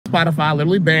Spotify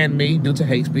literally banned me due to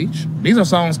hate speech. These are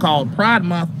songs called Pride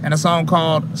Month and a song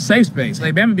called Safe Space.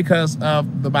 They banned me because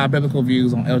of my biblical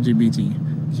views on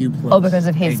LGBTQ+. Oh, because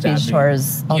of hate speech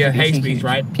towards LGBTQ hate speech,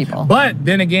 right? People. But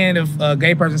then again, if a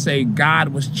gay person say God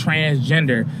was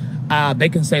transgender, they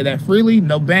can say that freely,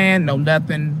 no ban, no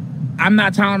nothing. I'm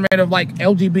not tolerant of like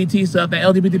LGBT stuff. The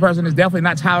LGBT person is definitely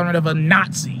not tolerant of a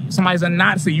Nazi. If somebody's a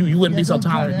Nazi, you wouldn't be so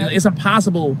tolerant. It's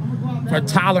impossible for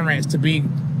tolerance to be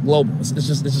global. It's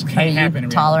just can't happen. Are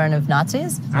you tolerant of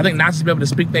Nazis? I think Nazis be able to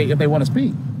speak if they want to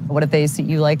speak. What if they see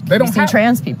you like they don't see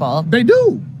trans people? They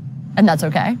do. And that's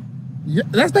okay? Yeah,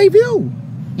 that's their view.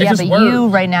 Yeah, but you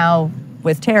right now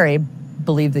with Terry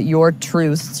believe that your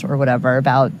truths or whatever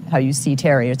about how you see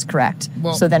Terry is correct.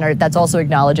 Well, so then that's also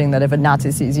acknowledging that if a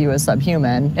Nazi sees you as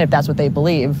subhuman, if that's what they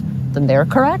believe, then they're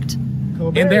correct?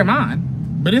 In their mind.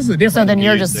 But it's a different. So then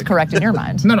you're just correct in your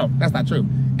mind. No, that's not true.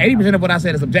 80% of what I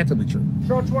said is objectively true.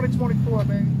 Show 2024,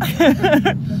 man.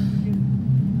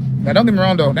 Now, don't get me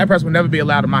wrong, though. That person would never be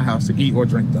allowed in my house to eat or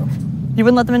drink, though. You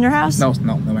wouldn't let them in your house? No,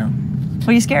 ma'am. What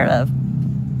are you scared of?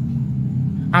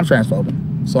 I'm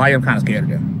transphobic, so I am kind of scared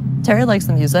of them. Terry likes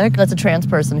the music. That's a trans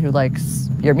person who likes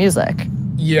your music.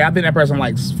 Yeah, I think that person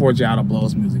likes Forgiato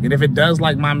Blow's music. And if it does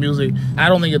like my music, I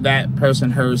don't think if that person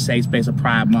heard Safe Space or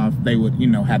Pride Month, they would,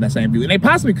 have that same view. And they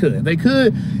possibly could. If they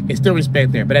could, it's still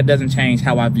respect there. But that doesn't change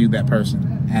how I view that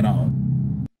person at all.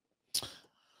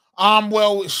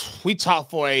 Well, we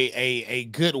talked for a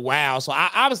good while. So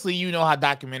obviously, how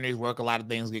documentaries work. A lot of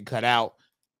things get cut out.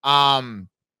 But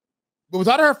we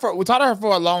talked to her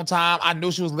for a long time. I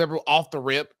knew she was liberal off the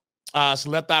rip. She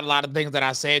left out a lot of things that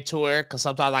I said to her because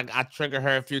sometimes I trigger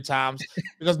her a few times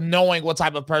because knowing what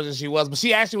type of person she was. But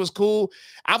she actually was cool.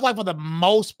 I feel like for the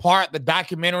most part, the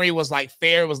documentary was like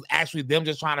fair. It was actually them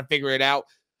just trying to figure it out.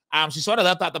 She sort of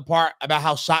left out the part about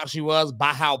how shocked she was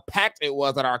by how packed it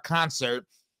was at our concert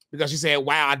because she said,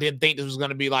 wow, I didn't think this was going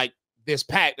to be like this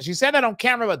packed. She said that on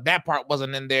camera, but that part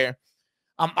wasn't in there.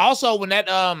 Also, when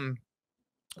the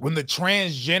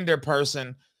transgender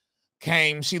person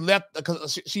came, she left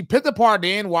because she put the part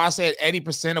in where I said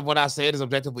 80% of what I said is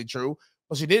objectively true,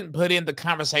 but she didn't put in the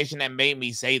conversation that made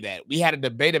me say that. We had a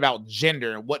debate about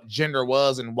gender and what gender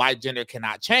was and why gender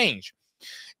cannot change.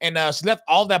 And she left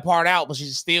all that part out, but she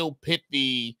still put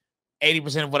the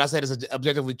 80% of what I said is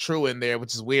objectively true in there,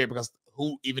 which is weird because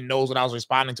who even knows what I was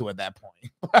responding to at that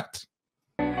point?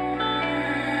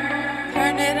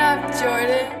 Turn it up,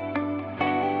 Jordan.